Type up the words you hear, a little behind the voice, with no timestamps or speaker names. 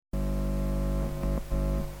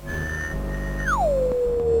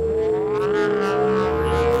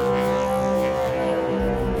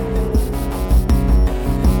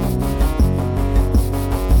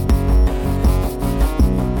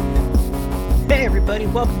Hey everybody,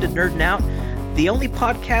 welcome to Nerdin' Out, the only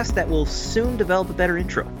podcast that will soon develop a better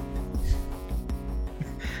intro.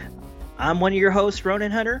 I'm one of your hosts,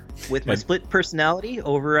 Ronnin Hunter, with my split personality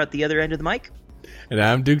over at the other end of the mic. And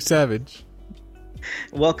I'm Duke Savage.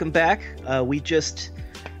 Welcome back. We just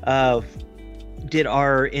did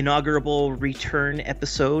our inaugural return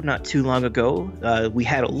episode not too long ago. We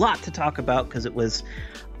had a lot to talk about because it was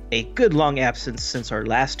a good long absence since our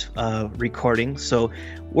last recording. So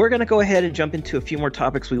we're going to go ahead and jump into a few more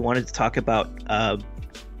topics we wanted to talk about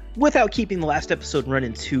without keeping the last episode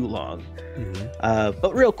running too long.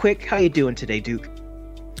 But real quick, how you doing today, Duke?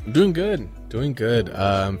 I'm doing good.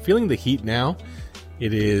 I'm feeling the heat now.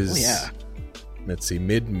 It is, let's see,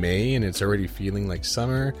 mid-May, and it's already feeling like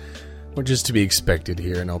summer, which is to be expected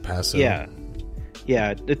here in El Paso.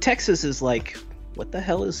 Yeah. The Texas is like, what the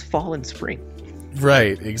hell is fall and spring?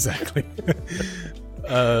 Right, exactly.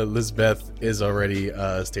 Lizbeth is already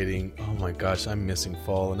stating, oh my gosh, I'm missing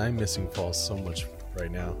fall, and I'm missing fall so much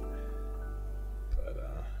right now.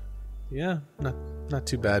 But yeah, not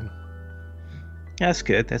too bad. That's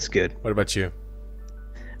good. What about you?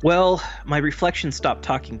 Well, my reflection stopped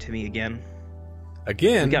talking to me again.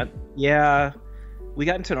 Again? We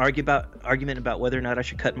got into an argument about whether or not I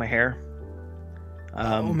should cut my hair.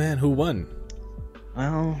 Oh man, who won?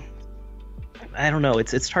 Well, I don't know.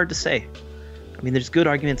 It's hard to say. I mean, there's good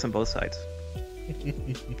arguments on both sides.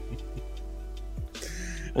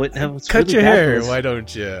 Cut your hair, why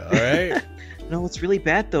don't you? All right. No, what's really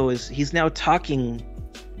bad though is he's now talking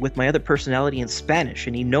with my other personality in Spanish,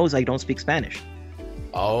 and he knows I don't speak Spanish.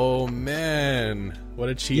 Oh man, what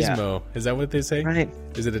a cheesemo! Yeah. Is that what they say? Right?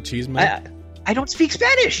 Is it a cheesemo? I don't speak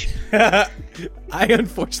Spanish. I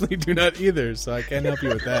unfortunately do not either, so I can't help you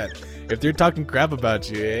with that. If they're talking crap about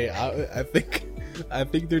you, I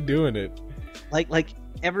think they're doing it. Like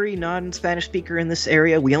every non-Spanish speaker in this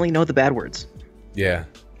area, we only know the bad words. Yeah,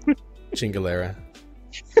 chingalera.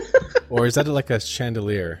 Or is that like a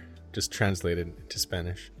chandelier, just translated to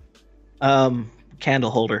Spanish?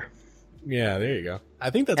 Candle holder. Yeah, there you go.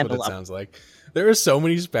 I think that's what it sounds like. There are so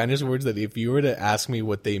many Spanish words that if you were to ask me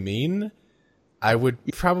what they mean, I would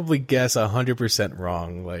probably guess 100%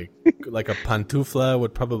 wrong. Like a pantufla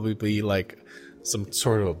would probably be like some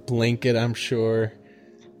sort of a blanket, I'm sure.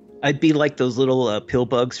 I'd be like those little pill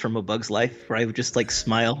bugs from A Bug's Life, where I would just like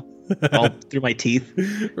smile all through my teeth,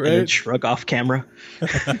 right? And then shrug off camera.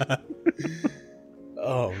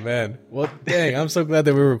 Oh man! Well, dang! I'm so glad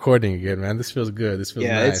that we're recording again, man. This feels good. This feels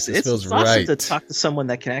nice. This feels awesome right. To talk to someone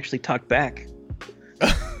that can actually talk back.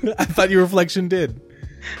 I thought your reflection did.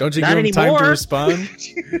 Don't you give him time to respond?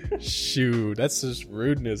 Shoot, that's just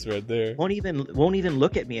rudeness right there. Won't even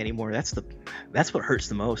look at me anymore. That's what hurts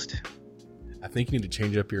the most. I think you need to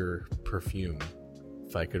change up your perfume.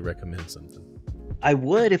 If I could recommend something, I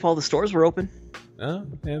would if all the stores were open. Oh,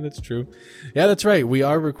 yeah, that's true. Yeah, that's right. We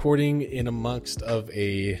are recording in amongst of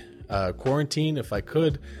a quarantine, if I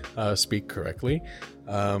could speak correctly.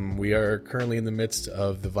 We are currently in the midst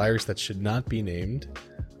of the virus that should not be named.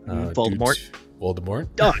 Voldemort. Voldemort.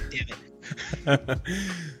 Oh, damn it.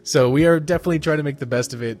 So we are definitely trying to make the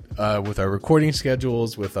best of it with our recording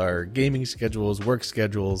schedules, with our gaming schedules, work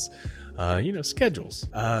schedules, schedules.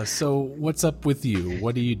 So what's up with you?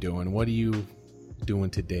 What are you doing? What are you doing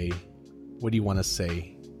today? What do you want to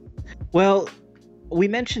say? Well, we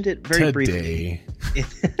mentioned it very briefly.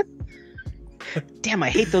 Damn, I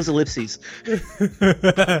hate those ellipses.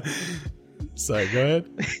 Sorry, go ahead.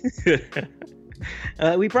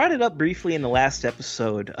 We brought it up briefly in the last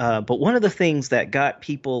episode, but one of the things that got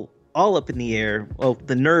people all up in the air, well,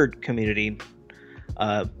 the nerd community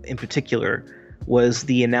in particular, was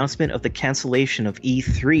the announcement of the cancellation of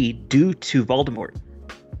E3 due to Voldemort.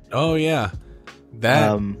 Oh, yeah.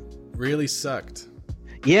 That really sucked.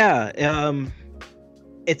 Yeah.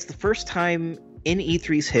 It's the first time in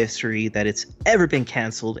E3's history that it's ever been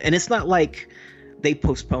canceled, and it's not like they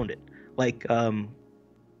postponed it. Like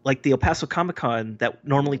the El Paso Comic-Con that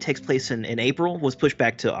normally takes place in April was pushed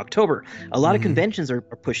back to October. A lot of conventions are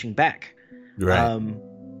pushing back. Right.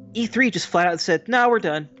 E3 just flat out said, no, we're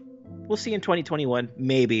done. We'll see you in 2021,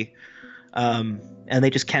 maybe. And they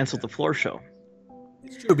just canceled the floor show.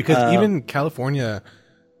 It's true, because even California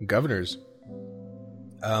governors,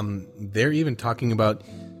 they're even talking about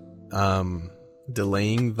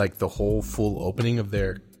delaying like the whole full opening of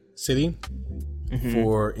their city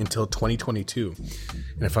for until 2022.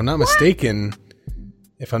 And if I'm not mistaken,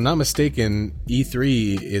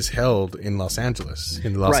 E3 is held in Los Angeles,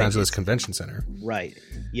 in the Los Angeles Convention Center. Right.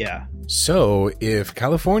 Yeah. So if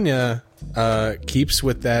California keeps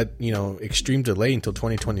with that, extreme delay until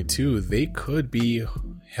 2022, they could be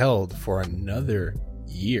held for another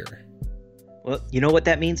year. Well, you know what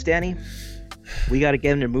that means, Danny? We got to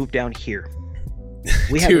get them to move down here.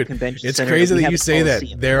 We have Dude, a convention it's center. crazy that you say that.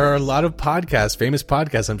 Coliseum. There are a lot of podcasts, famous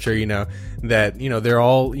podcasts, I'm sure you know, that, they're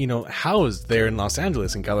all, housed there in Los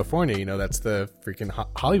Angeles in California. That's the freaking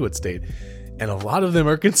Hollywood state. And a lot of them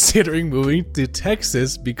are considering moving to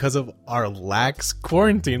Texas because of our lax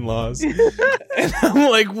quarantine laws. And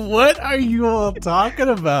I'm like, what are you all talking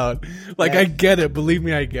about? Like, I get it. Believe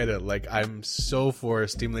me, I get it. Like, I'm so for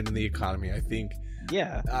stimulating the economy. I think,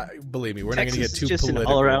 believe me, we're Texas not going to get too just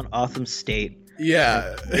political. An all-around awesome state.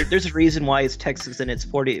 Yeah. There's a reason why it's Texas and it's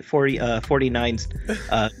 49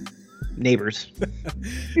 neighbors.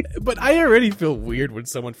 But I already feel weird when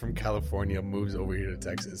someone from California moves over here to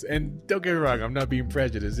Texas. And don't get me wrong, I'm not being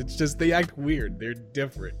prejudiced. It's just they act weird. They're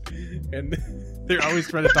different. And they're always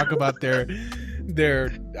trying to talk about their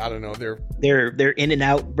I don't know, their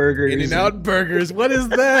In-N-Out burgers. In-N-Out burgers. What is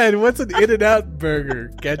that? What's an In-N-Out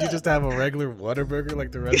burger? Can't you just have a regular Whataburger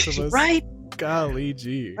like the rest of us? Right? Golly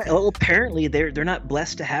gee. Well, apparently they're not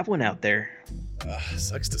blessed to have one out there.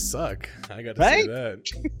 Sucks to suck. I gotta say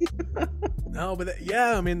that. No, but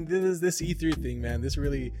I mean, this E3 thing, man. This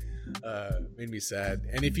really made me sad.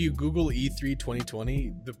 And if you Google E3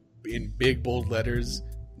 2020, in big bold letters,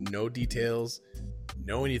 no details,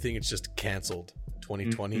 no anything, it's just canceled.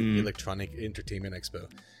 2020 Electronic Entertainment Expo.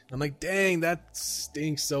 I'm like, dang, that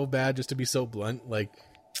stinks so bad. Just to be so blunt, like,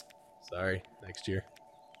 sorry, next year.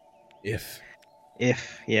 If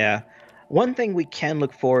yeah. One thing we can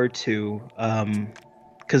look forward to,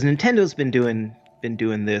 because Nintendo's been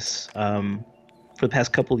doing this for the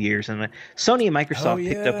past couple of years, and Sony and Microsoft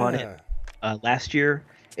picked up on it last year,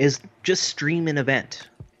 is just stream an event.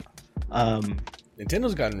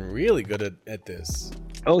 Nintendo's gotten really good at this.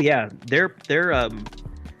 Oh yeah, they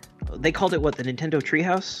called it what, the Nintendo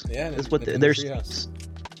Treehouse? Yeah, is what their Treehouse.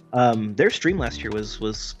 Their stream last year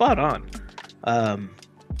was spot on,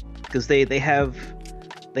 because they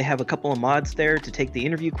have a couple of mods there to take the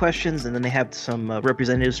interview questions, and then they have some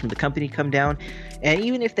representatives from the company come down. And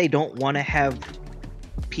even if they don't want to have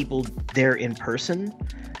people there in person,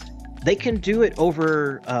 they can do it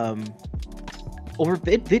over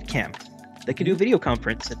VidCam. They can do a video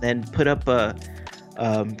conference and then put up a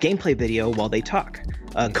gameplay video while they talk.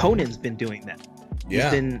 Conan's been doing that. Yeah.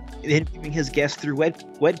 He's been interviewing his guests through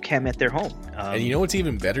webcam at their home. And you know what's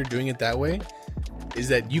even better doing it that way? Is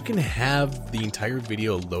that you can have the entire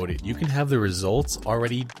video loaded. You can have the results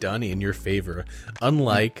already done in your favor.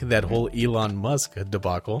 Unlike that whole Elon Musk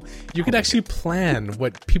debacle, you can actually plan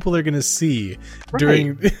what people are going to see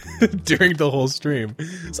during the whole stream.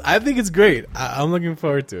 So I think it's great. I'm looking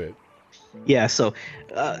forward to it. Yeah, so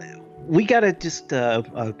we got to just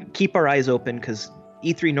keep our eyes open, because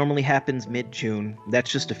E3 normally happens mid-June. That's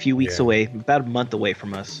just a few weeks away, about a month away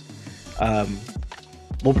from us.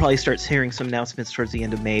 We'll probably start hearing some announcements towards the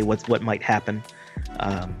end of May, what might happen.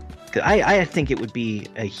 I think it would be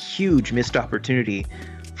a huge missed opportunity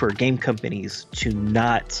for game companies to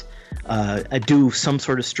not do some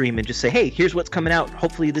sort of stream and just say, hey, here's what's coming out,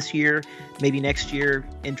 hopefully this year, maybe next year.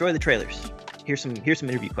 Enjoy the trailers. Here's some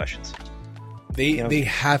interview questions. They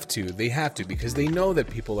have to, because they know that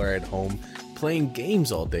people are at home playing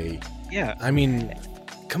games all day. Yeah. I mean,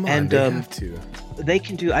 come on, they have to. They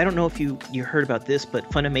can do, I don't know if you heard about this, but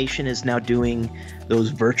Funimation is now doing those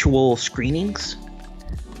virtual screenings.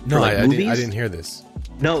 No, I didn't hear this.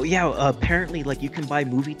 No, yeah, apparently, like, you can buy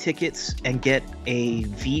movie tickets and get a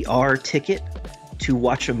VR ticket to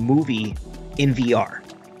watch a movie in VR.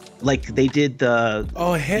 Like they did the...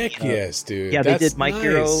 Oh, heck yes, dude. Yeah, That's they did My nice.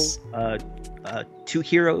 Hero, Two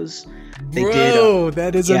Heroes. They did,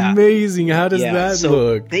 that is amazing. How does that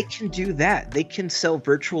look? They can do that. They can sell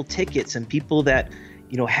virtual tickets, and people that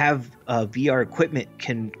have VR equipment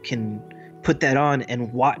can put that on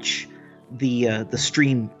and watch the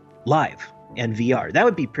stream live and VR. That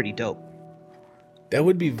would be pretty dope. That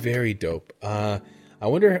would be very dope. I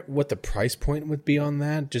wonder what the price point would be on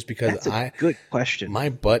that, just because that's a good question. My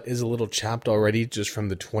butt is a little chapped already just from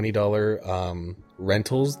the $20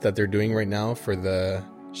 rentals that they're doing right now for the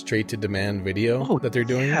straight to demand video that they're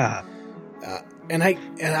doing. Yeah. And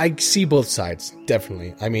I see both sides,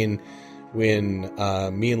 definitely. I mean, when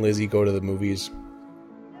me and Lizzie go to the movies,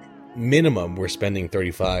 minimum we're spending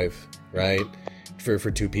 $35, right? For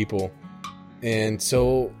two people. And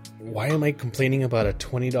so why am I complaining about a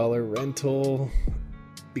 $20 rental?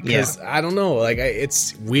 Because I don't know, like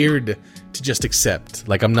it's weird to just accept.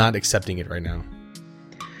 Like I'm not accepting it right now.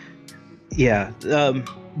 Yeah,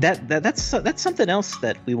 that's something else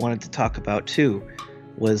that we wanted to talk about too.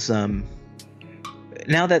 Was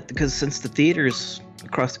now that, because since the theaters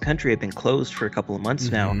across the country have been closed for a couple of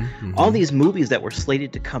months now. Mm-hmm. All these movies that were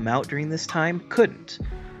slated to come out during this time couldn't.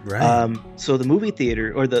 Right. So the movie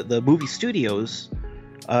theater or the movie studios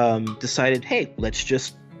decided, hey, let's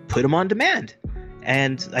just put them on demand.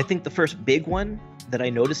 And I think the first big one that I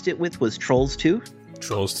noticed it with was Trolls 2.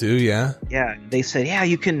 Trolls 2, yeah. Yeah, they said, yeah,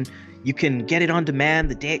 you can get it on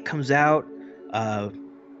demand the day it comes out,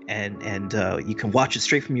 and you can watch it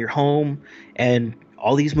straight from your home. And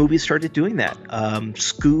all these movies started doing that.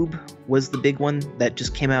 Scoob was the big one that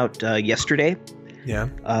just came out yesterday. Yeah.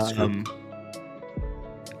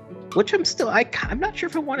 Which I'm not sure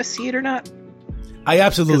if I want to see it or not. I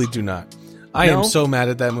absolutely do not. I am so mad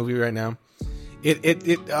at that movie right now.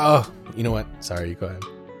 Oh, you know what? Sorry, you go ahead.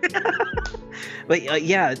 But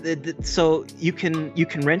yeah, so you can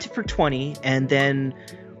rent it for $20, and then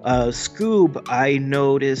Scoob, I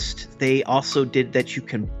noticed they also did that you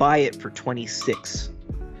can buy it for $26.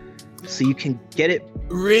 So you can get it.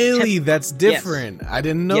 Really? That's different. Yes. I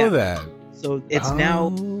didn't know that. So it's now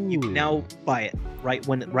you can now buy it right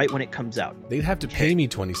when it comes out. They'd have to pay me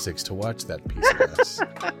 $26 to watch that piece of ass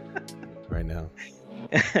right now.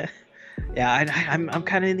 Yeah, I'm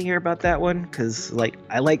kind of in the air about that one because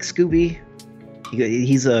I like Scooby.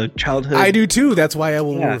 He's a childhood. I do too. That's why I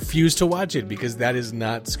will refuse to watch it, because that is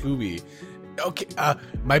not Scooby. Okay,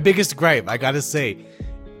 my biggest gripe, I gotta say,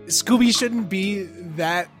 Scooby shouldn't be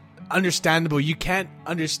that understandable. You can't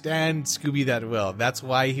understand Scooby that well. That's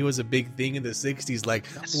why he was a big thing in the 60s. Like,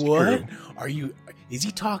 that's what? True. Is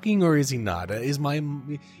he talking or is he not? Is my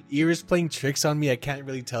ears playing tricks on me? I can't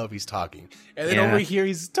really tell if he's talking. And then over here,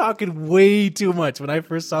 he's talking way too much. When I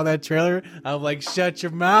first saw that trailer, I'm like, shut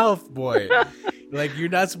your mouth, boy. Like, you're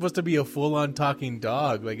not supposed to be a full-on talking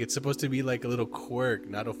dog. Like, it's supposed to be like a little quirk,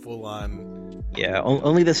 not a full-on... Yeah,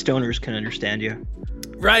 only the stoners can understand you.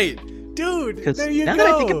 Right. Dude, there you go. Now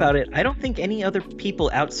that I think about it, I don't think any other people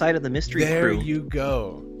outside of the mystery crew... There you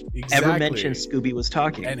go. Exactly. Ever mentioned Scooby was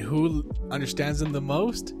talking. And who understands him the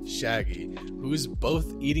most? Shaggy. Who's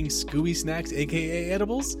both eating Scooby snacks, aka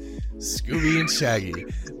edibles? Scooby and Shaggy.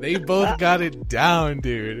 They both got it down,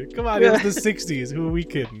 dude. Come on, it was the 60s. Who are we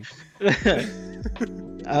kidding?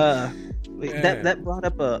 That brought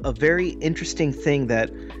up a very interesting thing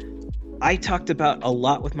that I talked about a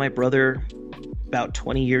lot with my brother about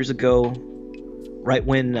 20 years ago, right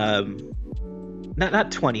when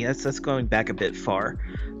not 20, that's going back a bit far.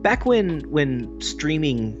 Back when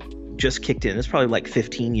streaming just kicked in, it's probably like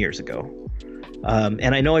 15 years ago.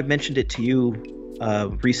 And I know I've mentioned it to you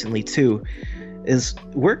recently too, is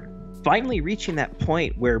we're finally reaching that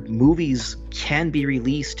point where movies can be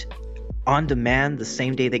released on demand the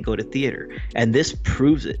same day they go to theater. And this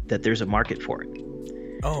proves it, that there's a market for it.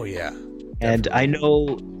 Oh, yeah. Definitely. And I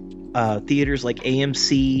know theaters like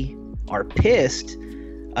AMC are pissed,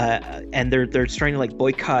 and they're starting to like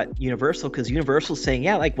boycott Universal, because Universal's saying,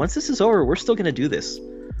 yeah, like once this is over, we're still going to do this.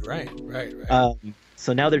 Right.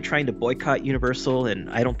 So now they're trying to boycott Universal, and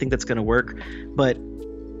I don't think that's going to work. But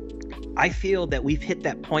I feel that we've hit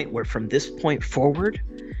that point where from this point forward,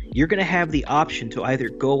 you're going to have the option to either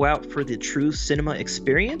go out for the true cinema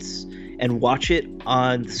experience and watch it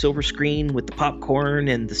on the silver screen with the popcorn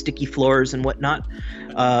and the sticky floors and whatnot,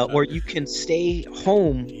 or you can stay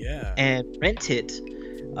home and rent it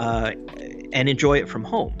and enjoy it from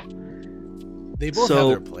home. They both have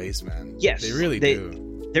their place, man. Yes, they really do.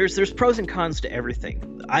 There's pros and cons to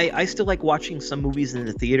everything. I still like watching some movies in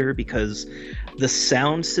the theater because the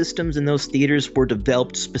sound systems in those theaters were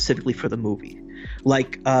developed specifically for the movie.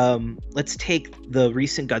 Like, let's take the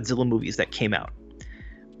recent Godzilla movies that came out.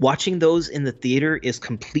 Watching those in the theater is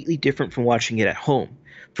completely different from watching it at home.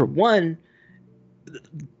 For one,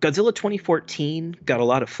 Godzilla 2014 got a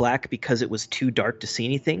lot of flack because it was too dark to see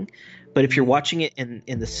anything. But if you're watching it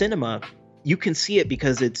in the cinema, you can see it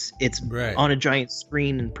because it's right on a giant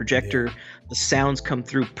screen and projector. Yeah. The sounds come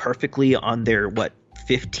through perfectly on their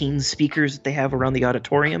 15 speakers that they have around the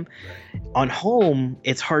auditorium. Right. On home,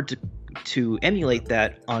 it's hard to emulate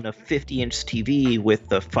that on a 50-inch TV with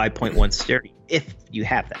the 5.1 stereo, if you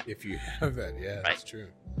have that. If you have that, yeah, right. That's true.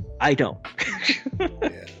 I don't.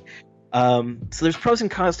 Yeah. So there's pros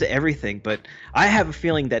and cons to everything, but I have a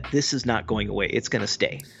feeling that this is not going away. It's going to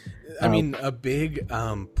stay. I mean, a big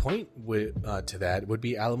point to that would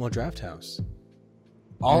be Alamo Drafthouse.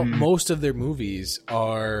 Most of their movies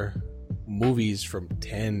are movies from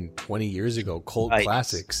 10, 20 years ago, cult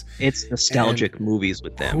classics. It's nostalgic movies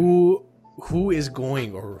with them. Who is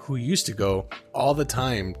going, or who used to go all the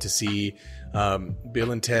time to see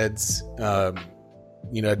Bill and Ted's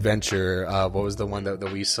adventure? What was the one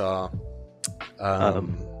that we saw?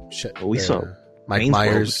 We saw Mike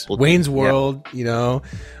Myers, Wayne's World, you know,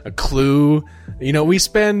 a Clue. You know, we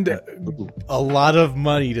spend a lot of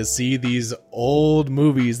money to see these old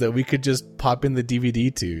movies that we could just pop in the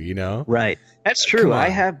DVD to, you know? Right. That's true. I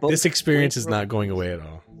have both. This experience is not going away at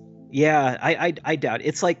all. Yeah, I doubt it.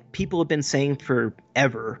 It's like people have been saying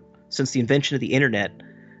forever, since the invention of the internet,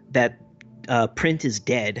 that print is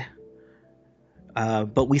dead.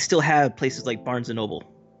 But we still have places like Barnes and Noble.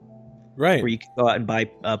 Right. Where you can go out and buy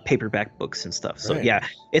paperback books and stuff. So yeah,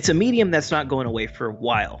 it's a medium that's not going away for a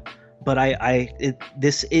while. But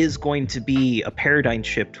this is going to be a paradigm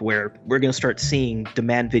shift where we're going to start seeing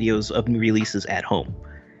demand videos of new releases at home.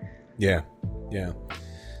 Yeah. Yeah.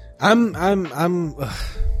 I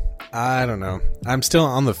don't know. I'm still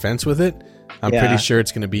on the fence with it. I'm pretty sure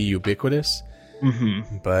it's going to be ubiquitous.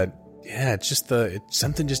 Mm-hmm. But yeah, it's just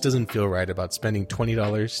something just doesn't feel right about spending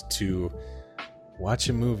 $20 to watch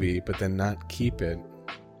a movie, but then not keep it.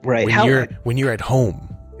 Right. When you're at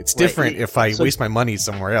home, it's different if I waste my money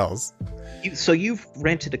somewhere else. So you've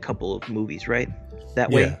rented a couple of movies, right? That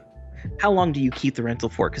way. Yeah. How long do you keep the rental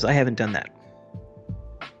for? Because I haven't done that.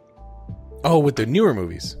 Oh, with the newer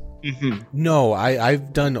movies? Mm-hmm. No,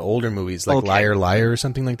 I've done older movies like Liar Liar or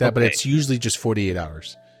something like that, but it's usually just 48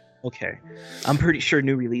 hours. Okay. I'm pretty sure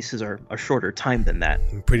new releases are a shorter time than that.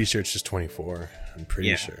 I'm pretty sure it's just 24. I'm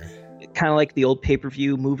pretty sure. Kind of like the old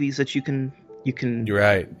pay-per-view movies that you can You're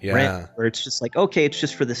right. Yeah. rent, where it's just like, okay, it's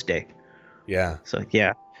just for this day. Yeah. So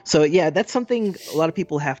that's something a lot of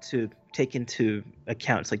people have to take into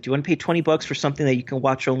account. It's like, do you want to pay $20 for something that you can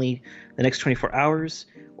watch only the next 24 hours,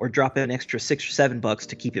 or drop an extra $6 or $7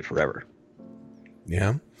 to keep it forever?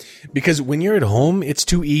 Yeah. Because when you're at home, it's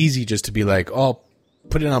too easy just to be like, oh,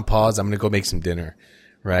 put it on pause, I'm going to go make some dinner.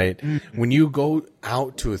 Right? Mm-hmm. When you go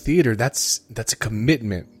out to a theater, that's a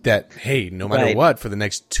commitment that, hey, no matter what, for the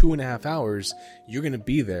next 2.5 hours, you're going to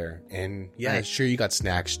be there. And sure, you got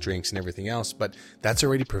snacks, drinks, and everything else, but that's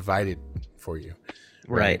already provided for you.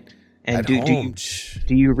 Right. And do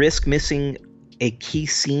you risk missing a key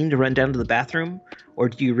scene to run down to the bathroom, or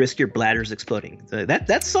do you risk your bladders exploding?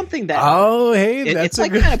 That's something that. Oh, hey, that's a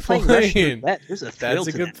good point. There's a thrill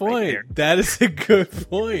to that. That's a good point. That is a good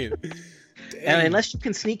point. And unless you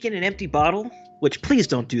can sneak in an empty bottle, which please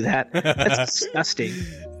don't do that. That's disgusting.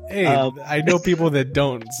 Hey, I know people that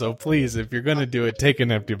don't, so please, if you're gonna do it, take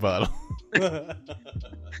an empty bottle.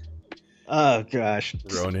 Oh gosh,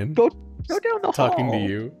 Ronnin, go down the talking hall. to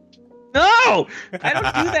you. No, I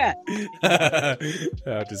don't do that.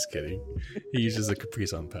 I'm just kidding. He uses a Capri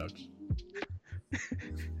Sun pouch.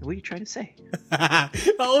 What are you trying to say?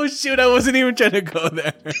 Oh shoot, I wasn't even trying to go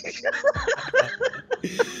there.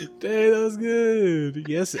 Dang, that was good.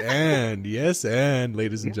 Yes, and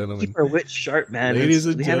ladies and gentlemen. Keep our wits sharp, man. Ladies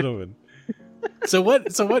and gentlemen. So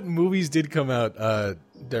what movies did come out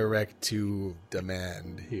direct to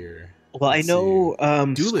demand here? Well, I know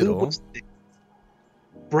Doolittle.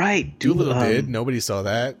 Right. Doolittle did. Nobody saw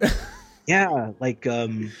that. Yeah, like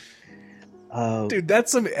dude,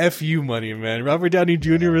 that's some FU money, man. Robert Downey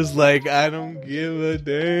Jr. was like, I don't give a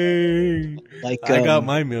dang. Like, I got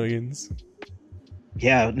my millions.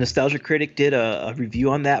 Yeah, Nostalgia Critic did a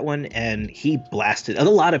review on that one, and he blasted. And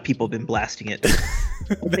a lot of people have been blasting it.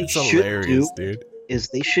 That's hilarious, dude.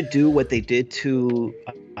 They should do what they did to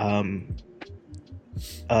the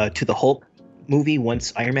Hulk movie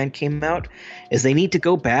once Iron Man came out. Is they need to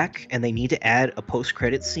go back and they need to add a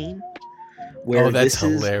post-credit scene. That's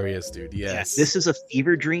hilarious, dude. Yes. Yeah, this is a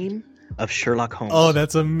fever dream of Sherlock Holmes. Oh,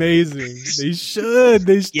 that's amazing. They should.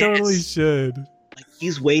 They totally should. Like,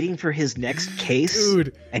 he's waiting for his next case,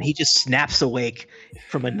 dude, and he just snaps awake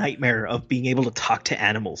from a nightmare of being able to talk to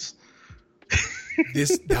animals.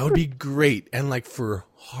 That would be great. And like for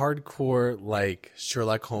hardcore like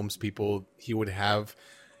Sherlock Holmes people, he would have,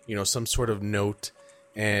 some sort of note.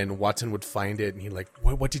 And Watson would find it, and he'd like,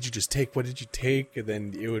 what did you just take? What did you take? And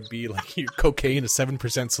then it would be like cocaine, a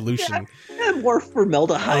 7% solution. Yeah, more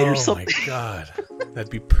formaldehyde or something. Oh my god,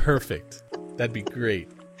 that'd be perfect. That'd be great.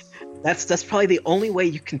 That's probably the only way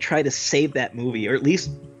you can try to save that movie, or at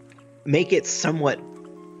least make it somewhat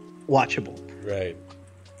watchable. Right.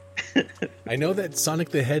 I know that Sonic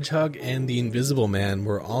the Hedgehog and the Invisible Man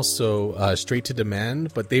were also straight to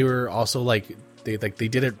demand, but they were also they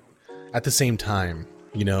did it at the same time.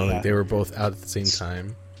 They were both out at the same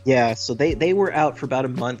time. Yeah, so they were out for about a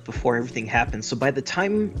month before everything happened. So by the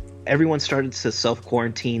time everyone started to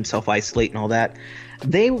self-quarantine, self-isolate and all that,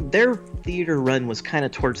 their theater run was kind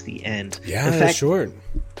of towards the end. Yeah, in fact, short.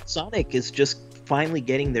 Sonic is just finally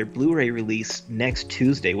getting their Blu-ray release next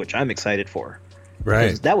Tuesday, which I'm excited for.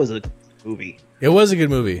 Right. That was a movie. It was a good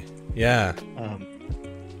movie. Yeah.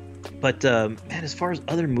 But man, as far as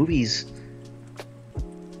other movies,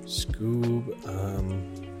 Scoob.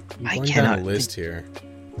 I I'm going down a list here.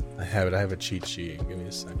 I have it. I have a cheat sheet. Give me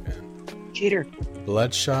a second. Cheater.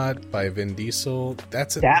 Bloodshot by Vin Diesel.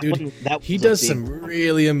 That's a dude. He does some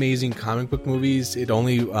really amazing comic book movies. It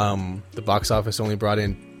only the box office only brought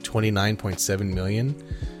in 29.7 million.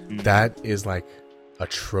 That is like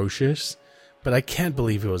atrocious. But I can't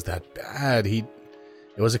believe it was that bad. It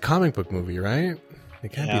was a comic book movie, right?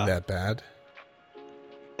 It can't be that bad.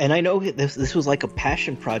 And I know this was like a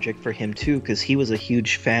passion project for him too, because he was a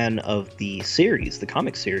huge fan of the series, the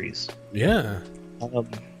comic series. Yeah.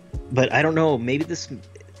 But I don't know. Maybe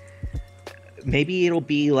it'll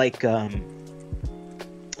be like what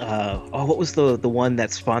was the one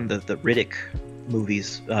that spawned the Riddick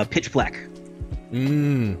movies? Pitch Black.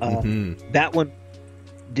 That one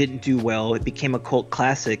didn't do well. It became a cult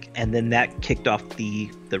classic, and then that kicked off the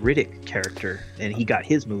Riddick character, and he got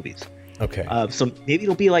his movies. Okay. So maybe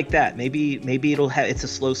it'll be like that. Maybe it's a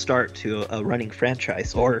slow start to a running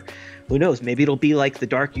franchise, or who knows? Maybe it'll be like the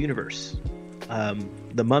Dark Universe,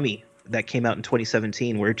 the Mummy that came out in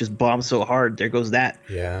 2017, where it just bombed so hard. There goes that.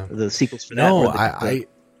 Yeah. The sequels for that. No, I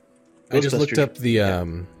just looked up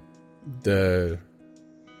the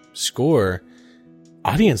score.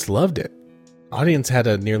 Audience loved it. Audience had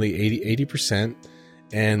a nearly 80%.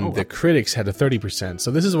 And the critics had a 30%.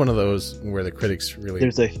 So this is one of those where the critics really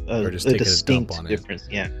are just taking distinct a dump on difference.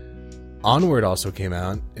 Yeah. Onward also came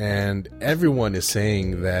out, and everyone is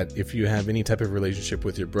saying that if you have any type of relationship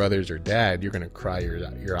with your brothers or dad, you're going to cry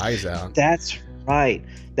your eyes out. That's right.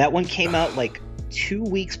 That one came out like 2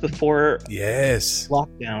 weeks before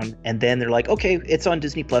lockdown, and then they're like, okay, it's on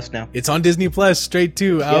Disney Plus now. It's on Disney Plus straight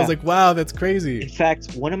too. I was like, wow, that's crazy. In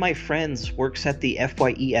fact, one of my friends works at the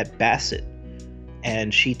FYE at Bassett.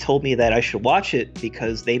 And she told me that I should watch it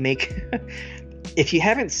because they make if you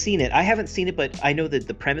haven't seen it, I haven't seen it, but I know that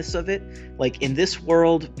the premise of it, like in this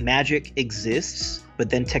world, magic exists,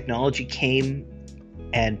 but then technology came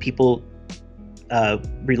and people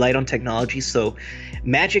relied on technology. So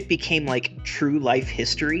magic became like true life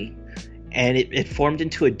history, and it formed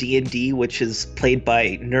into a D&D, which is played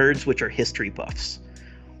by nerds, which are history buffs.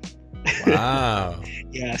 Wow.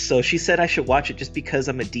 Yeah, so she said I should watch it just because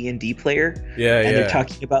I'm a D&D player. Yeah, and they're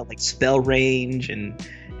talking about like spell range and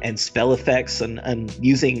spell effects and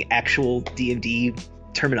using actual D&D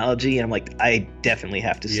terminology, and I'm like, I definitely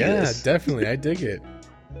have to see this. Yeah, definitely. I dig it.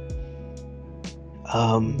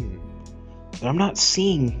 But I'm not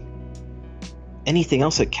seeing anything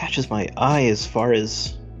else that catches my eye as far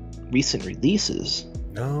as recent releases.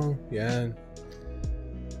 No, yeah.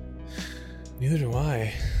 Neither do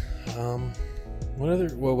I.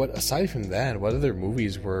 What aside from that, what other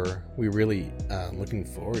movies were we really looking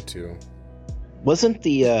forward to? Wasn't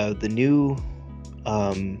the new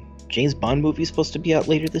James Bond movie supposed to be out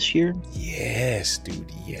later this year? Yes,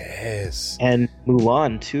 dude, yes. And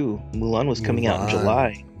Mulan too. Mulan was coming out in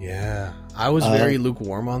July. Yeah. I was very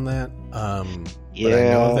lukewarm on that. But I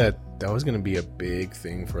know that was going to be a big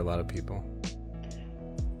thing for a lot of people.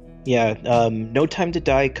 Yeah, No Time to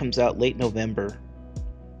Die comes out late November.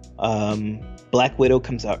 Black Widow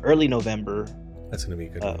comes out early November. That's gonna be a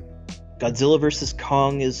good one. Godzilla vs.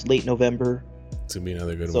 Kong is late November. It's gonna be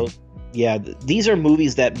another good one. Yeah, these are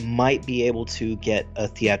movies that might be able to get a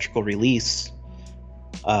theatrical release.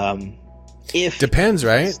 If depends,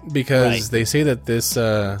 right? Because they say that this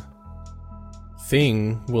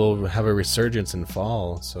thing will have a resurgence in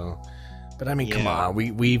fall. So, but I mean, come on,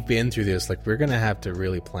 we've been through this. Like, we're gonna have to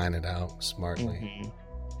really plan it out smartly. Mm-hmm.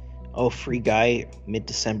 Oh, Free Guy,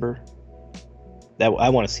 mid-December. I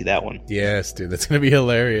want to see that one. Yes, dude, that's gonna be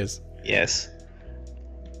hilarious. Yes.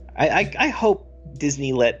 I hope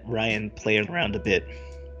Disney let Ryan play around a bit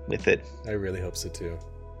with it. I really hope so too.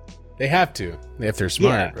 They have to, if they're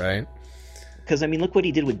smart, right? Because I mean, look what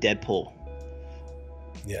he did with Deadpool.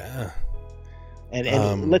 Yeah.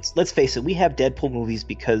 And let's face it, we have Deadpool movies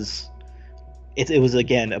because it was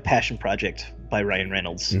again a passion project by Ryan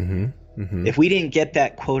Reynolds. Mm-hmm. Mm-hmm. If we didn't get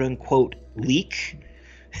that quote unquote leak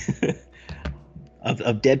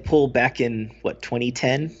of Deadpool back in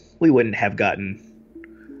 2010, we wouldn't have gotten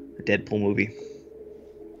a Deadpool movie.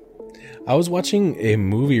 I was watching a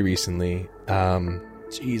movie recently.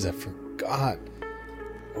 Jeez, I forgot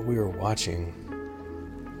what we were watching.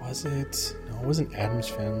 Was it? No, it wasn't Addams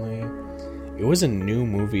Family. It was a new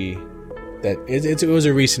movie that it was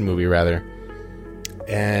a recent movie rather,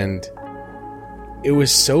 and it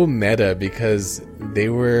was so meta because they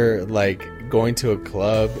were like going to a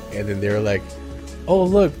club and then they were like, oh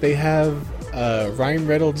look, they have Ryan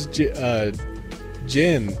Reynolds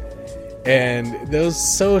gin, and it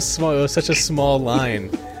was so small. It was such a small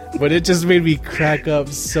line, But it just made me crack up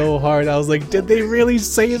so hard. I was like, did they really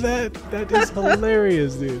say that? That is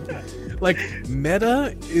hilarious, dude. Like,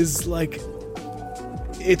 meta is like,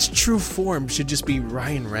 its true form should just be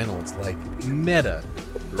Ryan Reynolds. Like, meta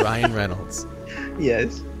Ryan Reynolds.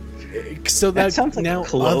 Yes. So that sounds like now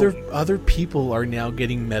other people are now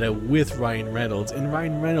getting meta with Ryan Reynolds, and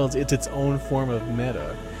Ryan Reynolds, it's its own form of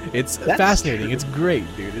meta. That's fascinating. True. It's great,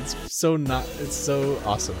 dude. It's so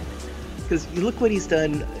awesome. Because you look what he's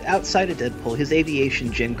done outside of Deadpool. His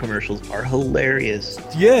aviation gin commercials are hilarious.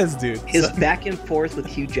 Yes, dude. His back and forth with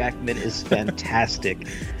Hugh Jackman is fantastic.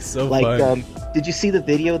 So fun. Did you see the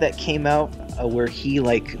video that came out where he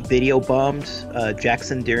video bombed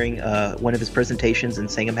Jackson during one of his presentations and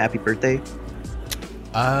sang him happy birthday?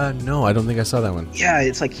 No, I don't think I saw that one. Yeah,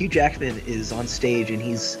 it's like Hugh Jackman is on stage and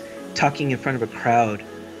he's talking in front of a crowd.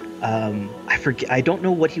 I forget. I don't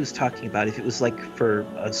know what he was talking about. If it was for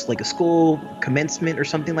a school commencement or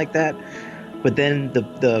something like that. But then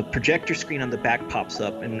the projector screen on the back pops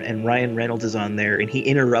up and Ryan Reynolds is on there and he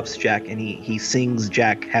interrupts Jack and he sings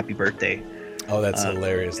Jack happy birthday. Oh, that's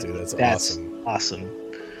hilarious, dude. That's awesome.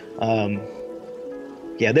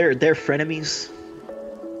 Yeah, they're frenemies,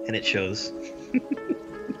 and it shows.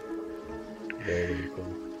 Very cool.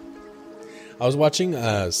 I was watching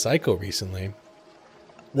Psycho recently.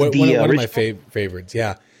 One of my favorites,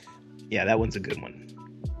 yeah. Yeah, that one's a good one.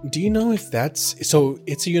 Do you know if that's... So,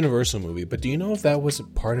 it's a Universal movie, but do you know if that was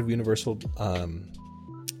part of Universal...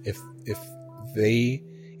 If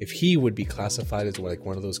he would be classified as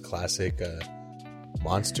one of those classic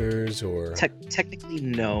monsters, or... Technically,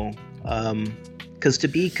 no. Because to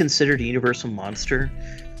be considered a Universal monster,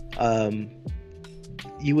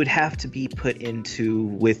 you would have to be put into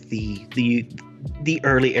with the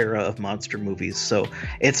early era of monster movies. So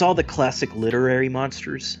it's all the classic literary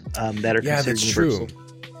monsters that are considered that's Universal. True.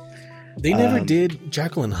 They never did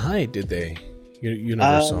Jekyll and Hyde, did they?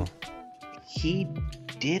 Universal. He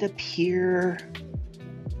did appear.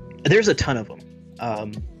 There's a ton of them.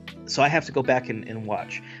 So I have to go back and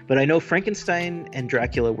watch. But I know Frankenstein and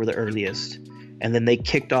Dracula were the earliest, and then they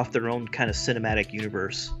kicked off their own kind of cinematic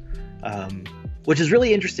universe, which is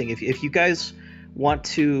really interesting. If you guys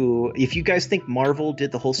if you guys think Marvel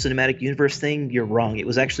did the whole cinematic universe thing, you're wrong. It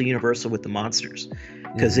was actually Universal with the monsters,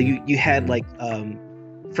 because you had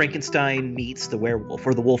Frankenstein meets the werewolf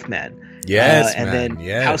or the Wolfman. Yes, and then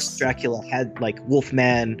House Dracula had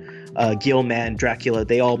Wolfman, Gilman, Dracula.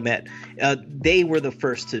 They all met. They were the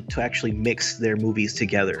first to actually mix their movies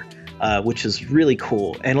together, which is really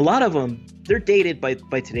cool. And a lot of them, they're dated by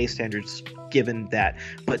today's standards, given that,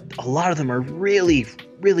 but a lot of them are really,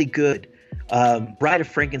 really good. Bride of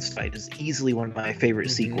Frankenstein is easily one of my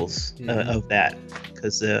favorite sequels of that,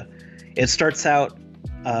 because it starts out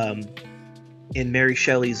in Mary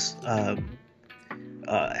Shelley's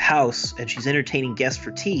house, and she's entertaining guests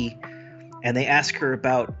for tea, and they ask her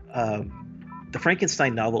about the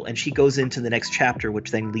Frankenstein novel, and she goes into the next chapter,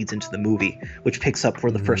 which then leads into the movie, which picks up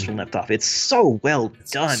where the first one left off. It's so well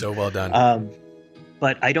done. So well done.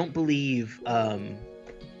 But I don't believe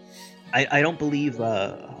I don't believe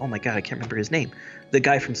oh my god, I can't remember his name. The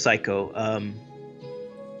guy from Psycho. Are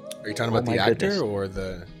you talking about the actor or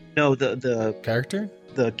the... No, the character?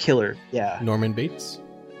 The killer, yeah. Norman Bates?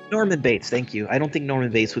 Norman Bates, thank you. I don't think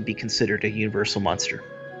Norman Bates would be considered a Universal monster.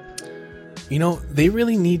 They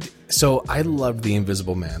really need... So I loved The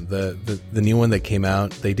Invisible Man, the new one that came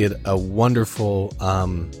out. They did a wonderful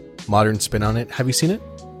modern spin on it. Have you seen it?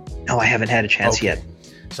 No, I haven't had a chance yet.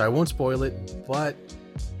 So I won't spoil it, but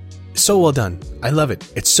so well done. I love it.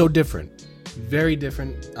 It's so different. Very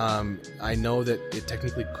different. I know that it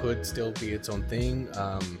technically could still be its own thing.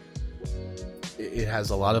 It has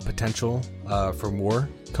a lot of potential for more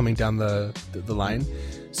coming down the line.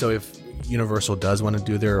 So if Universal does want to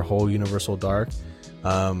do their whole Universal Dark,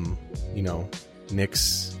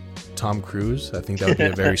 nix Tom Cruise, I think that would be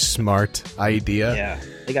a very smart idea. Yeah,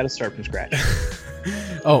 they got to start from scratch.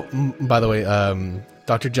 Oh, by the way,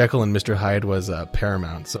 Dr. Jekyll and Mr. Hyde was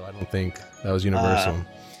Paramount, so I don't think that was Universal.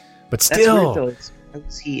 But still, that's weird,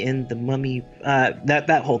 was he in the Mummy?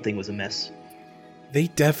 That whole thing was a mess. They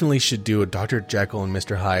definitely should do a Dr. Jekyll and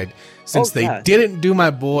Mr. Hyde, since they didn't do my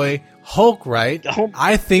boy Hulk right.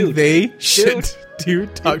 I think they should do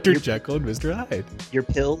Dr. Jekyll and Mr. Hyde. Your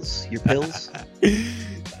pills.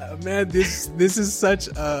 Man, this is such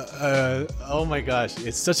a oh my gosh,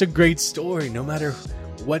 it's such a great story. No matter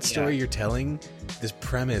what story you're telling, this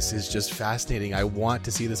premise is just fascinating. I want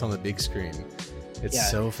to see this on the big screen. It's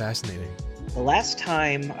so fascinating. The last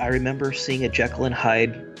time I remember seeing a Jekyll and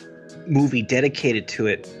Hyde movie dedicated to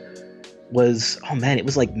it was, it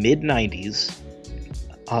was like mid-90s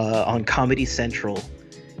on Comedy Central.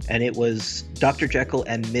 and it was Dr. Jekyll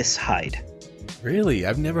and Miss Hyde. Really?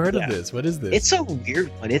 I've never heard of this. What is this? It's a weird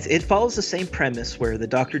one. It follows the same premise where the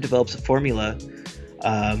Doctor develops a formula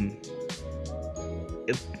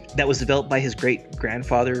that was developed by his great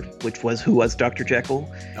grandfather, who was Dr.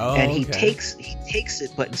 Jekyll. Oh, and he takes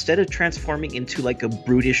it, but instead of transforming into like a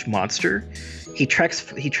brutish monster, he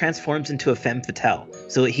transforms into a femme fatale.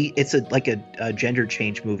 So it's a gender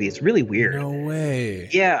change movie. It's really weird. No way.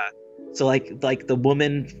 Yeah. So like the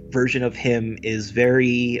woman version of him is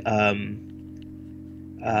very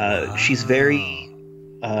she's very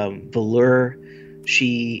velour.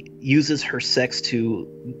 She uses her sex to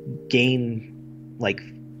gain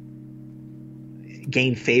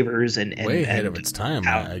favors and way ahead of its time,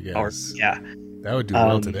 I guess. Yeah, that would do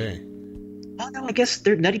well today. Oh no, I guess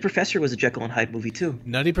their Nutty Professor was a Jekyll and Hyde movie too.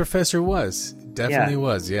 Nutty Professor definitely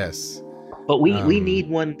was, yes. But we need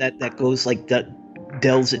one that goes that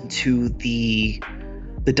delves into the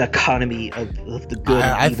dichotomy of the good.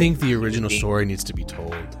 I think the original story needs to be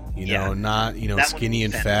told. Not skinny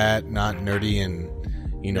and fat, not nerdy and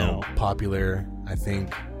popular. I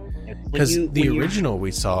think because the original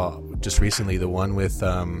we saw just recently, the one with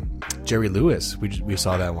Jerry Lewis, we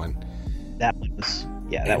saw that one. That one was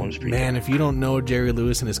that one was pretty. Man, good. If you don't know Jerry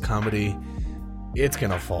Lewis and his comedy, it's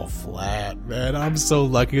gonna fall flat, man. I'm so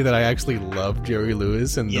lucky that I actually love Jerry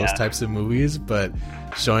Lewis and those types of movies, but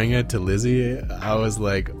showing it to Lizzie, I was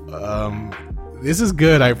like, this is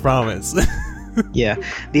good, I promise. Yeah.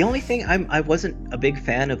 The only thing I wasn't a big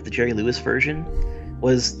fan of the Jerry Lewis version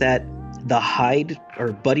was that the Hyde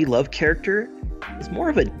or Buddy Love character is more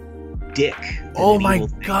of a dick. Oh my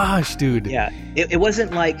gosh, dude. Yeah. It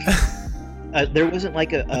wasn't like there wasn't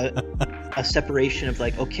like a separation of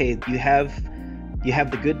like, okay, you have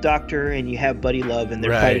the good doctor and you have Buddy Love and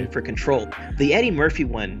they're fighting for control. The Eddie Murphy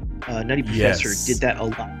one, Nutty Professor, did that a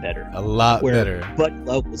lot better. A lot better. Buddy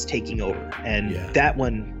Love was taking over, and that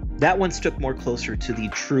one stuck more closer to the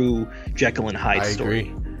true Jekyll and Hyde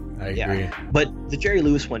story. I agree. But the Jerry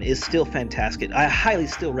Lewis one is still fantastic. I highly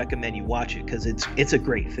still recommend you watch it because it's a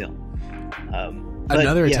great film.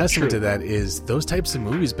 Another testament to that is those types of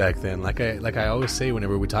movies back then. Like I always say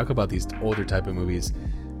whenever we talk about these older type of movies,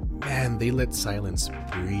 man, they let silence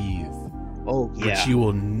breathe. Oh yeah, which you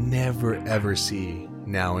will never ever see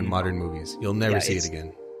now in modern movies. You'll never see it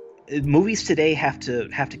again. Movies today have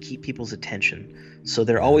to keep people's attention, so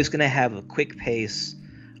they're always going to have a quick pace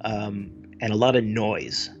and a lot of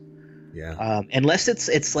noise. Yeah. Unless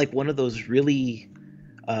it's like one of those really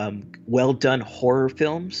well done horror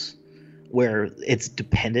films where it's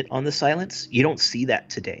dependent on the silence. You don't see that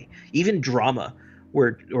today. Even drama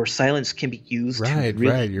where silence can be used to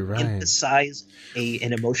really emphasize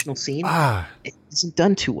an emotional scene. It isn't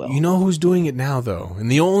done too well. You know who's doing it now, though? And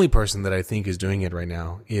the only person that I think is doing it right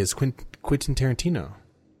now is Quentin Tarantino.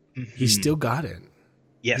 Mm-hmm. He's still got it.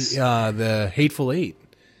 Yes. The Hateful Eight.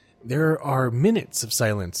 There are minutes of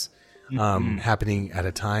silence happening at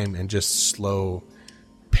a time and just slow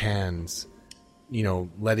pans,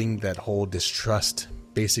 letting that whole distrust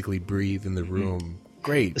basically breathe in the room.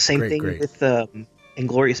 Great. The same thing with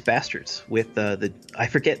Inglourious Bastards with I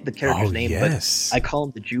forget the character's name, but I call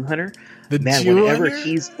him the Jew Hunter. Whenever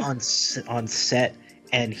he's on set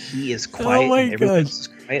and he is quiet and everything else is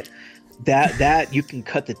quiet, that you can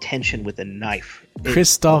cut the tension with a knife.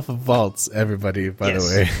 Christoph Waltz, everybody, by the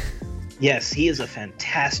way. Yes, he is a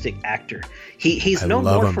fantastic actor. He's known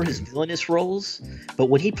more for his villainous roles, but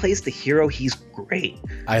when he plays the hero, he's great.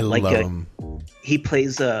 I love him. He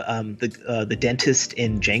plays the dentist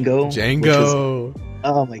in Django.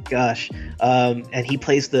 Oh my gosh! And he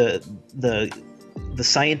plays the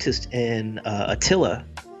scientist in Attila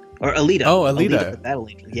or Alita. Oh, Alita. The Battle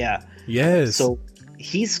Angel. Yeah. Yes. So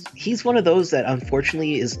he's one of those that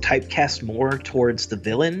unfortunately is typecast more towards the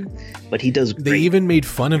villain, but he does great. They even made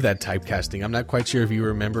fun of that typecasting. I'm not quite sure if you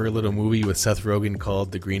remember a little movie with Seth Rogen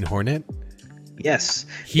called The Green Hornet. Yes.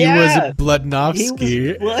 He was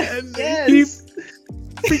Bludnovsky.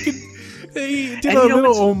 He did a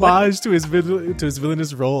little homage to his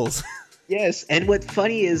villainous roles. Yes, and what's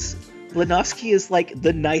funny is Bludnovsky is like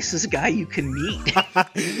the nicest guy you can meet.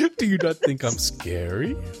 Do you not think I'm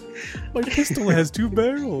scary? My pistol has 2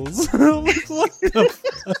 barrels. I'm like, what the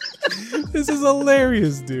fuck? This is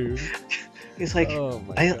hilarious, dude. He's like,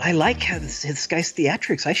 I like how this guy's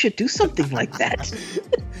theatrics. I should do something like that.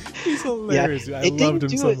 He's hilarious. Yeah, I loved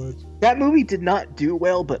him so much. That movie did not do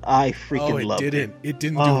well, but I freaking loved it. It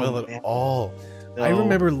didn't do well at all. No. I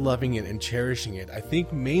remember loving it and cherishing it. I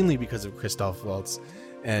think mainly because of Christoph Waltz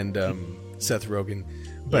and Seth Rogen.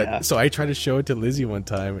 But so I tried to show it to Lizzie one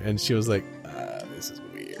time, and she was like, "This is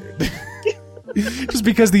weird." Just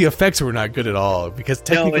because the effects were not good at all. Because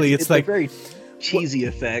technically, it's like very cheesy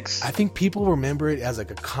effects. I think people remember it as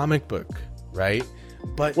like a comic book, right?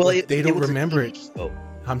 But they don't remember it. Show.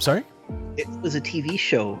 I'm sorry? It was a TV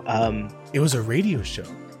show. It was a radio show.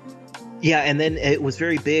 Yeah, and then it was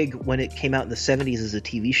very big when it came out in the 70s as a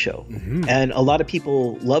TV show. Mm-hmm. And a lot of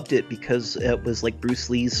people loved it because it was like Bruce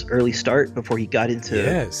Lee's early start before he got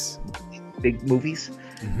into big movies.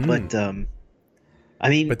 Mm-hmm. But, I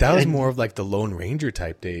mean... But that was more of like the Lone Ranger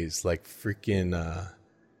type days, like freaking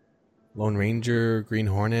Lone Ranger, Green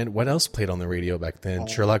Hornet. What else played on the radio back then?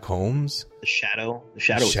 Sherlock Holmes? The Shadow.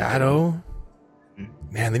 Shadow?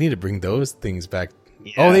 Man, they need to bring those things back.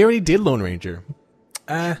 Yeah. Oh, they already did Lone Ranger.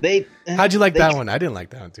 How'd you like that one? I didn't like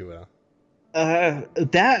that one too well.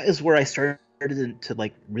 That is where I started to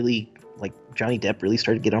like really like Johnny Depp really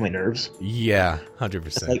started to get on my nerves. Yeah,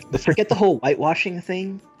 100%. Like forget the whole whitewashing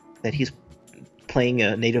thing that he's playing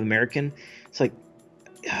a Native American. It's like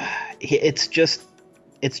it's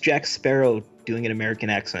Jack Sparrow doing an American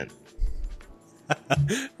accent.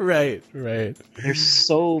 Right. There's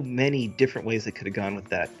so many different ways they could have gone with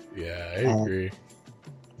that. Yeah, I agree.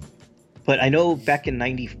 But I know back in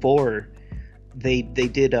 '94, they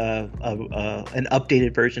did an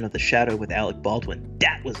updated version of The Shadow with Alec Baldwin.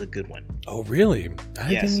 That was a good one. Oh, really? I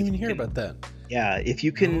didn't even hear about that. Yeah, if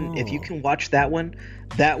you can watch that one,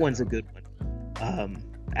 that one's a good one.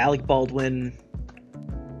 Alec Baldwin,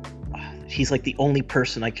 he's like the only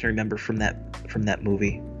person I can remember from that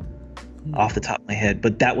movie off the top of my head.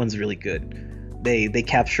 But that one's really good. They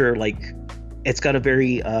capture like. It's got a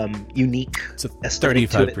very unique. It's a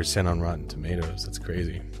 35% on Rotten Tomatoes. That's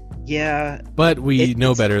crazy. Yeah, but we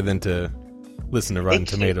know better than to listen to Rotten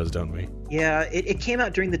Tomatoes, don't we? Yeah, it came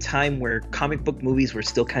out during the time where comic book movies were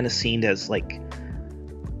still kind of seen as like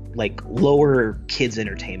lower kids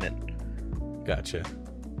entertainment. Gotcha.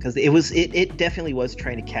 Because it definitely was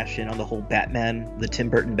trying to cash in on the whole the Tim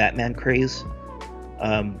Burton Batman craze.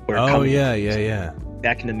 Yeah.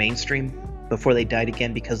 Back into mainstream. Before they died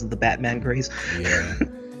again because of the Batman craze. Yeah.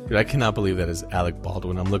 Dude, I cannot believe that is Alec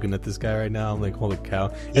Baldwin. I'm looking at this guy right now. I'm like, holy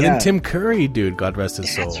cow. And then Tim Curry, dude, God rest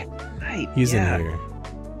his soul. Right. He's in here.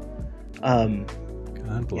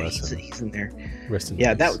 God bless him. He's in there. Rest in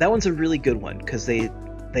peace. That one's a really good one because they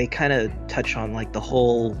kind of touch on like the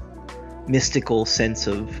whole mystical sense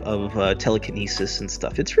of telekinesis and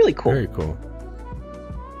stuff. It's really cool. Very cool.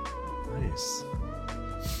 Nice.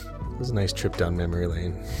 It was a nice trip down memory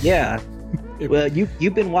lane. Yeah. Well,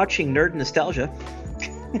 you've been watching Nerd Nostalgia.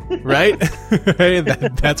 Right?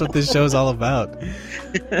 That's what this show's all about.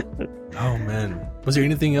 Oh, man. Was there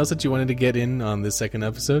anything else that you wanted to get in on this second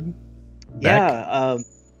episode? Yeah.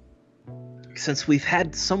 Since we've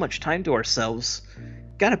had so much time to ourselves,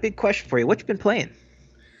 got a big question for you. What you been playing?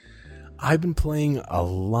 I've been playing a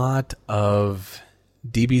lot of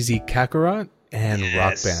DBZ Kakarot and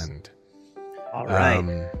Rock Band. All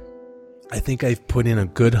right. I think I've put in a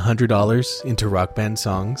good $100 into Rock Band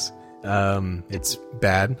songs. It's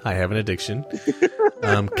bad. I have an addiction.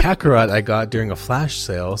 Kakarot I got during a flash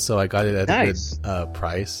sale, so I got it at a good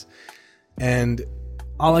price. And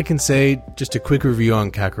all I can say, just a quick review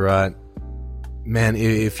on Kakarot. Man,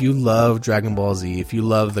 if you love Dragon Ball Z, if you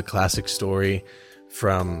love the classic story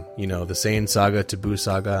from, the Saiyan Saga to Buu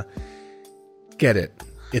Saga, get it.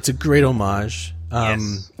 It's a great homage.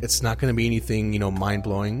 It's not going to be anything,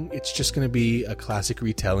 mind-blowing. It's just going to be a classic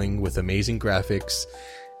retelling with amazing graphics.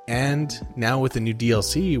 And now with the new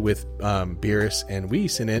DLC with Beerus and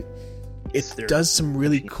Whis in it, it does some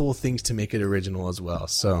really cool things to make it original as well.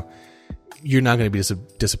 So you're not going to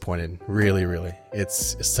be disappointed. Really, really.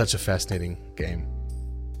 It's such a fascinating game.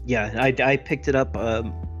 Yeah, I picked it up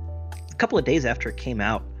a couple of days after it came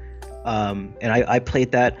out. And I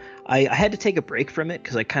played that. I had to take a break from it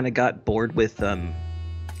because I kind of got bored with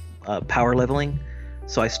power leveling,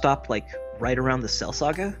 so I stopped like right around the Cell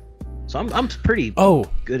Saga. So I'm pretty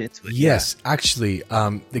good into it. Yes, actually,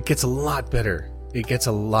 it gets a lot better. It gets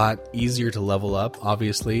a lot easier to level up,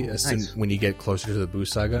 obviously, when you get closer to the Buu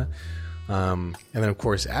Saga. And then, of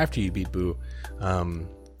course, after you beat Buu,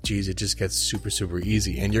 it just gets super, super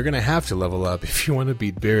easy. And you're going to have to level up if you want to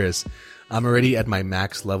beat Beerus. I'm already at my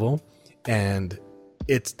max level, and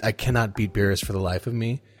I cannot beat Beerus for the life of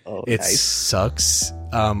me. It sucks.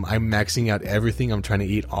 I'm maxing out everything. I'm trying to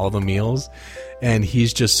eat all the meals, and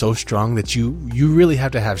he's just so strong that you really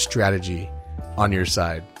have to have strategy on your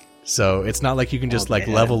side. So it's not like you can just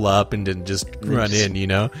level up and then just run in, you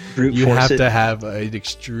have to have an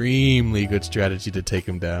extremely good strategy to take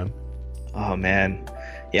him down. Oh man,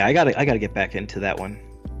 yeah, I gotta get back into that one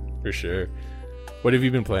for sure. What have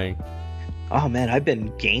you been playing? Oh man, I've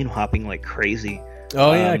been game hopping like crazy.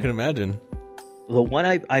 Oh yeah, I can imagine. the one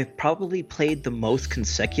I've probably played the most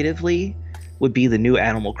consecutively would be the new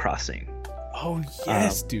Animal Crossing. Oh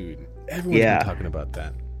yes, dude! Everyone's been talking about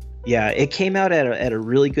that. Yeah, it came out at a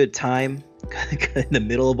really good time, in the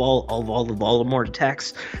middle of all the Voldemort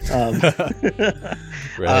attacks.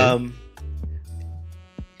 Right.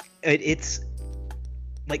 It's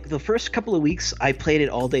like the first couple of weeks I played it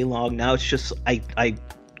all day long. Now it's just I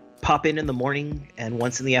pop in the morning and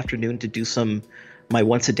once in the afternoon to do my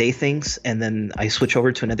once a day things, and then I switch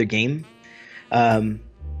over to another game.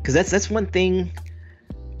 Because that's one thing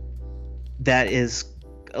that is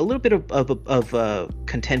a little bit of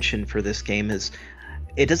contention for this game is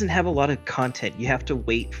it doesn't have a lot of content. You have to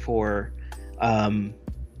wait for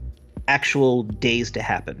actual days to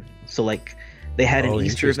happen. So like they had an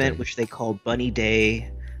Easter event which they called Bunny Day.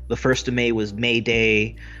 The 1st of May was May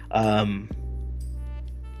Day.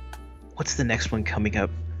 What's the next one coming up?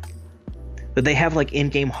 But they have like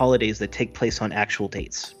in-game holidays that take place on actual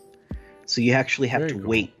dates. So you actually have to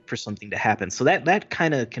wait for something to happen. So that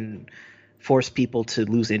kind of can force people to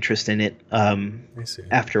lose interest in it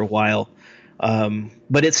after a while.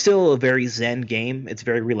 But it's still a very zen game. It's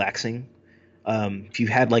very relaxing. If you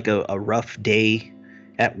had like a rough day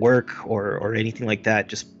at work or anything like that,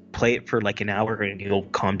 just play it for like an hour and you'll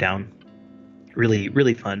calm down. Really,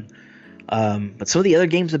 really fun. But some of the other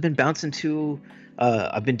games I've been bouncing to,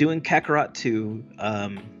 I've been doing Kakarot 2,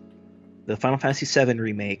 the Final Fantasy VII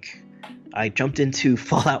remake. I jumped into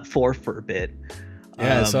Fallout 4 for a bit.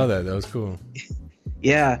 Yeah, I saw that. That was cool.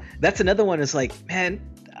 Yeah, that's another one. Is like, man,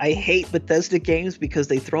 I hate Bethesda games because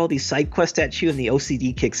they throw all these side quests at you and the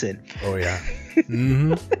OCD kicks in. Oh yeah,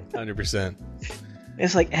 100%.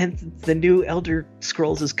 It's like, and the new Elder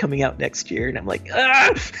Scrolls is coming out next year, and I'm like,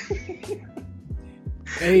 ah.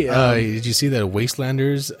 Hey, did you see that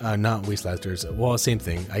Wastelanders? Not Wastelanders. Well, same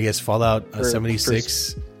thing. I guess Fallout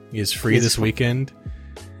 76 is free this weekend.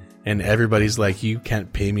 And everybody's like, you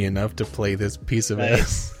can't pay me enough to play this piece of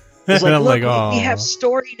ass. It's like, look, we have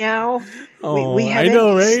story now. Oh, we have I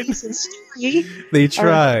know, right? Story. They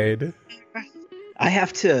tried. I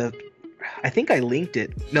have to. I think I linked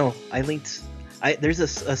it. No, I linked. There's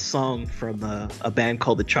a song from a band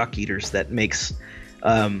called the Chalk Eaters that makes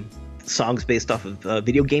songs based off of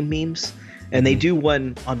video game memes. And they do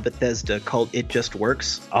one on Bethesda called "It Just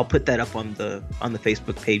Works." I'll put that up on the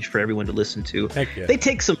Facebook page for everyone to listen to. Heck yeah. They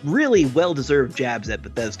take some really well-deserved jabs at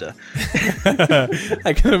Bethesda.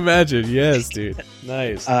 I can imagine. Yes, dude.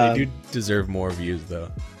 Nice. They do deserve more views,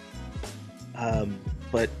 though.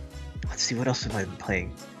 But let's see, what else have I been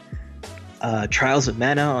playing? Trials of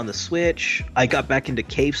Mana on the Switch. I got back into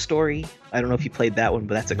Cave Story. I don't know if you played that one,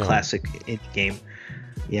 but that's a classic indie game.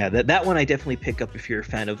 Yeah, that one I definitely pick up if you're a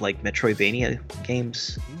fan of like Metroidvania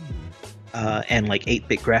games and like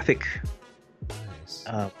 8-bit graphic. Nice.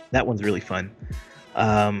 That one's really fun.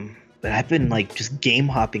 But I've been like just game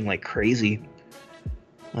hopping like crazy,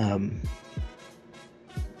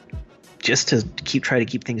 just to try to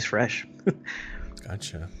keep things fresh.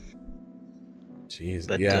 Gotcha. Jeez.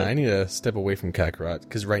 But, yeah, I need to step away from Kakarot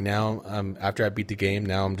because right now, after I beat the game,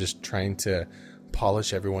 now I'm just trying to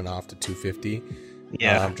polish everyone off to 250.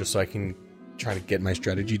 Yeah, just so I can try to get my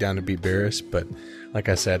strategy down to beat Barris. But like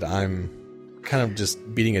I said, I'm kind of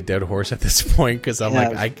just beating a dead horse at this point because I'm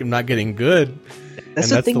like, I'm not getting good. That's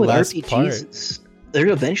the thing with RPGs. There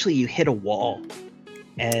eventually you hit a wall,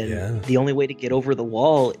 and the only way to get over the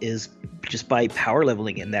wall is just by power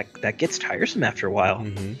leveling, and that gets tiresome after a while.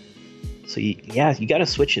 Mm-hmm. So you got to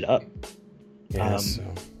switch it up. Yeah. So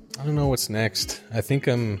I don't know what's next. I think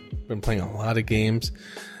been playing a lot of games.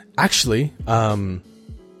 Actually,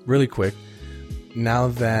 really quick, now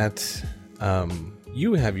that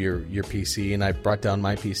you have your PC and I brought down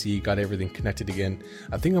my PC, got everything connected again,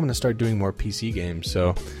 I think I'm going to start doing more PC games.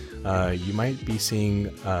 So you might be seeing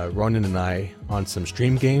Ronnin and I on some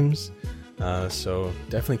stream games. So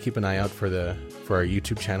definitely keep an eye out for our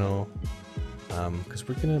YouTube channel because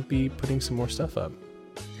we're going to be putting some more stuff up.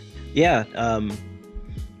 Yeah,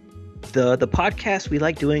 the podcast, we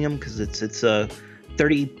like doing them because it's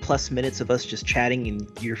 30 plus minutes of us just chatting and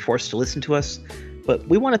you're forced to listen to us, but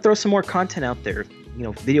we want to throw some more content out there.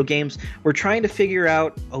 Video games, we're trying to figure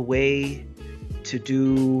out a way to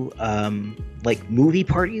do like movie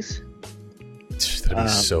parties. That'd be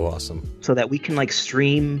so awesome, so that we can like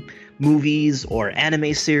stream movies or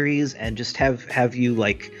anime series and just have you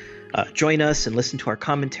like join us and listen to our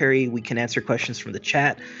commentary. We can answer questions from the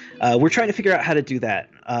chat. We're trying to figure out how to do that.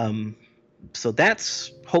 So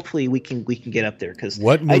that's hopefully we can get up there because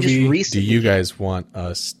what movie do you guys want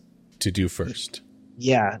us to do first?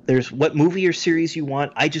 Yeah, there's what movie or series you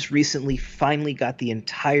want. I just recently finally got the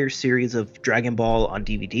entire series of Dragon Ball on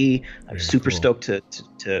DVD. I'm Very super cool. stoked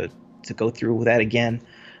to go through with that again.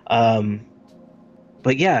 Um,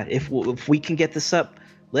 but yeah, if we can get this up,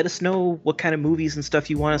 let us know what kind of movies and stuff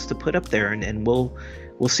you want us to put up there, and we'll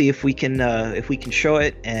see if we can show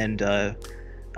it and